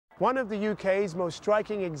One of the UK's most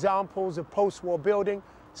striking examples of post-war building,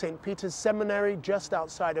 St. Peter's Seminary, just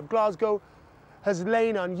outside of Glasgow, has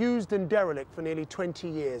lain unused and derelict for nearly 20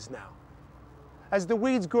 years now. As the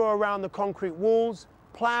weeds grow around the concrete walls,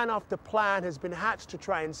 plan after plan has been hatched to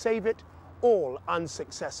try and save it, all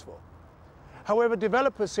unsuccessful. However,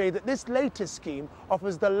 developers say that this latest scheme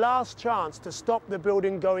offers the last chance to stop the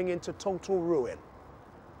building going into total ruin.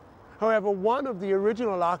 However, one of the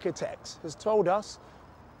original architects has told us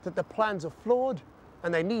that the plans are flawed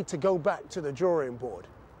and they need to go back to the drawing board.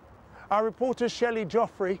 Our reporter Shelley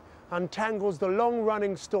Joffrey untangles the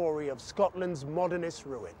long-running story of Scotland's modernist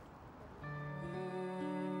ruin.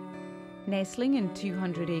 Nestling in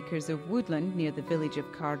 200 acres of woodland near the village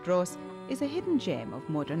of Cardross is a hidden gem of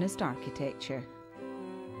modernist architecture.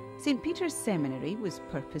 St. Peter's Seminary was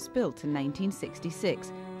purpose-built in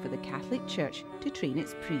 1966 for the Catholic Church to train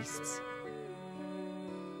its priests.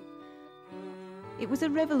 It was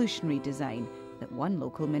a revolutionary design that one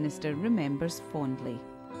local minister remembers fondly.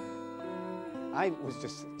 I was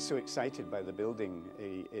just so excited by the building,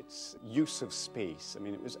 its use of space. I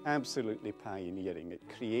mean, it was absolutely pioneering. It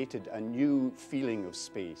created a new feeling of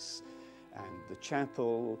space. And the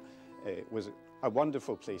chapel was a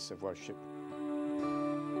wonderful place of worship.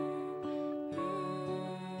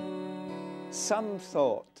 Some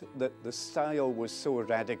thought that the style was so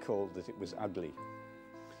radical that it was ugly.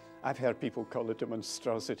 I've heard people call it a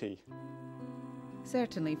monstrosity.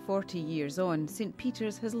 Certainly 40 years on, St.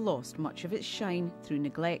 Peter's has lost much of its shine through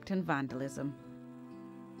neglect and vandalism.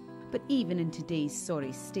 But even in today's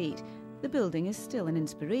sorry state, the building is still an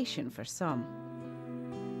inspiration for some.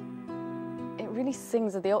 It really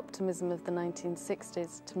sings of the optimism of the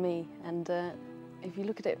 1960s to me, and if you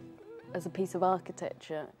look at it as a piece of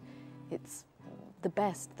architecture, it's the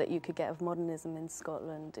best that you could get of modernism in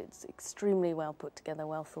Scotland. It's extremely well put together,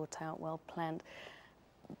 well thought out, well planned,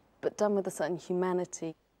 but done with a certain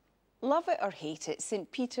humanity. Love it or hate it,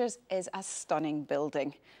 St. Peter's is a stunning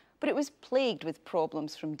building, but it was plagued with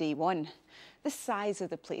problems from day one. The size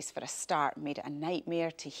of the place, for a start, made it a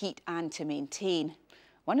nightmare to heat and to maintain.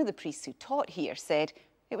 One of the priests who taught here said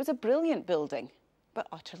it was a brilliant building, but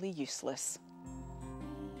utterly useless.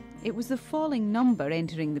 It was the falling number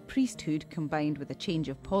entering the priesthood, combined with a change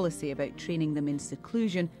of policy about training them in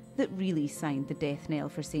seclusion, that really signed the death knell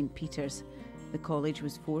for St. Peter's. The college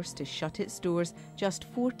was forced to shut its doors just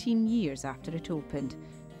 14 years after it opened.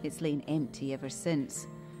 It's lain empty ever since.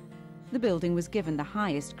 The building was given the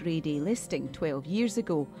highest Grade A listing 12 years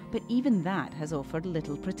ago, but even that has offered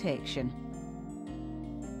little protection.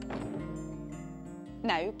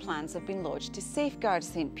 Now plans have been lodged to safeguard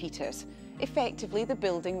St. Peter's. Effectively, the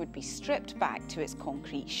building would be stripped back to its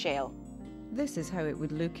concrete shell. This is how it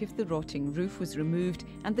would look if the rotting roof was removed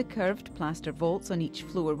and the curved plaster vaults on each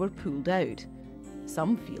floor were pulled out.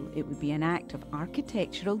 Some feel it would be an act of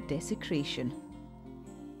architectural desecration.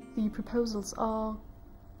 The proposals are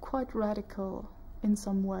quite radical in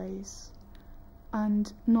some ways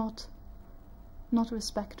and not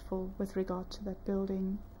respectful with regard to that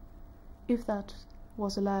building. If that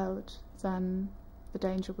was allowed, then the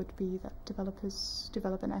danger would be that developers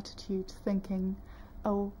develop an attitude thinking,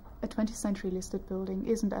 oh, a 20th century listed building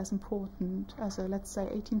isn't as important as a, let's say,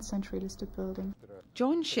 18th century listed building.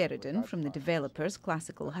 John Sheridan from the developer's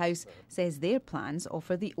Classical House says their plans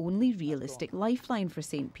offer the only realistic lifeline for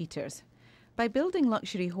St. Peter's. By building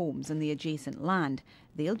luxury homes on the adjacent land,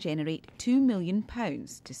 they'll generate £2 million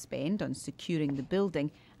to spend on securing the building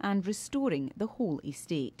and restoring the whole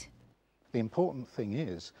estate. The important thing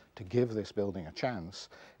is to give this building a chance,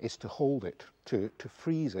 is to hold it, to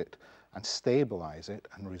freeze it and stabilise it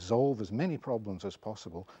and resolve as many problems as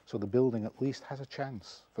possible so the building at least has a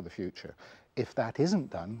chance for the future. If that isn't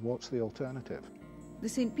done, what's the alternative? The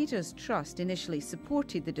St. Peter's Trust initially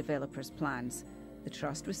supported the developer's plans. The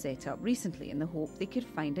trust was set up recently in the hope they could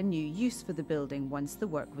find a new use for the building once the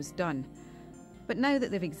work was done. But now that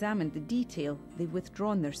they've examined the detail, they've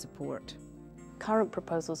withdrawn their support. Current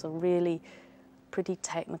proposals are really pretty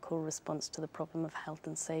technical response to the problem of health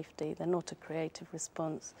and safety. They're not a creative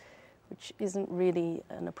response, which isn't really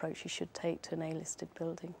an approach you should take to an A-listed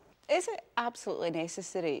building. Is it absolutely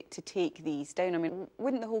necessary to take these down? I mean,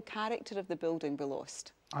 wouldn't the whole character of the building be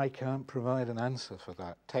lost? I can't provide an answer for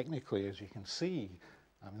that. Technically, as you can see,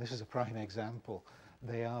 this is a prime example,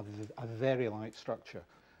 they are a very light structure.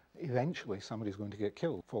 Eventually, somebody's going to get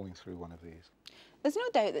killed falling through one of these. There's no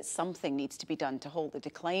doubt that something needs to be done to halt the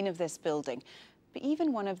decline of this building, but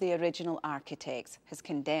even one of the original architects has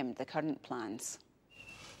condemned the current plans.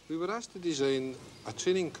 We were asked to design a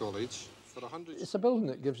training college for 100... It's a building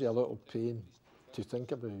that gives you a lot of pain to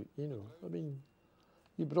think about, you know. I mean,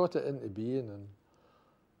 you brought it into being and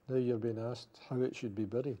Now you're being asked how it should be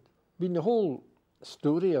buried. I mean, the whole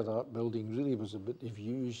story of that building really was about the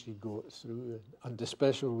views you got through and the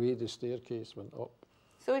special way the staircase went up.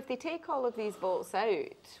 So if they take all of these vaults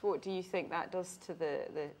out, what do you think that does to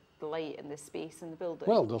the light and the space in the building?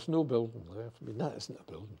 Well, there's no building left. I mean, that isn't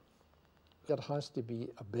a building. There has to be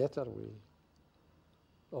a better way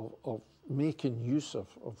of making use of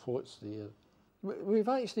what's there. We've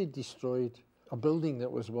actually destroyed a building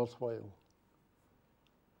that was worthwhile.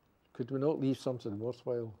 Could we not leave something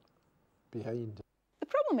worthwhile behind? The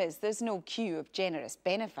problem is there's no queue of generous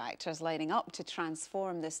benefactors lining up to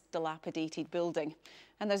transform this dilapidated building.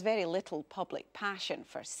 And there's very little public passion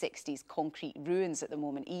for 60s concrete ruins at the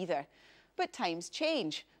moment either. But times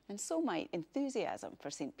change, and so might enthusiasm for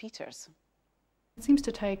St. Peter's. It seems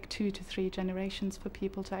to take 2 to 3 generations for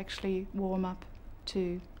people to actually warm up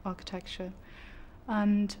to architecture.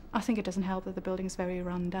 And I think it doesn't help that the building is very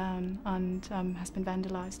run down and has been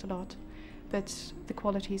vandalised a lot. But the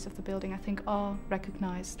qualities of the building, I think, are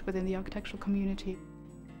recognised within the architectural community.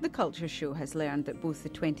 The Culture Show has learned that both the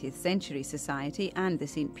 20th Century Society and the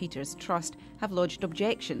St. Peter's Trust have lodged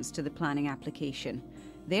objections to the planning application.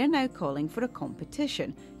 They're now calling for a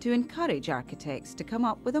competition to encourage architects to come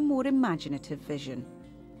up with a more imaginative vision.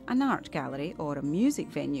 An art gallery or a music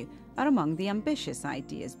venue are among the ambitious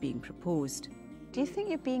ideas being proposed. Do you think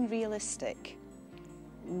you're being realistic?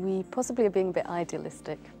 We possibly are being a bit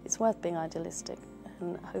idealistic. It's worth being idealistic,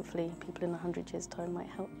 and hopefully people in 100 years' time might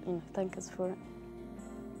help, thank us for it.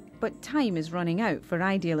 But time is running out for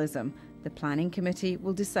idealism. The planning committee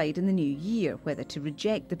will decide in the new year whether to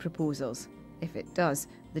reject the proposals. If it does,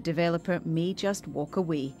 the developer may just walk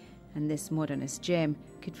away, and this modernist gem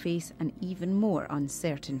could face an even more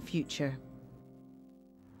uncertain future.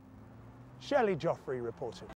 Shelley Joffrey reporting.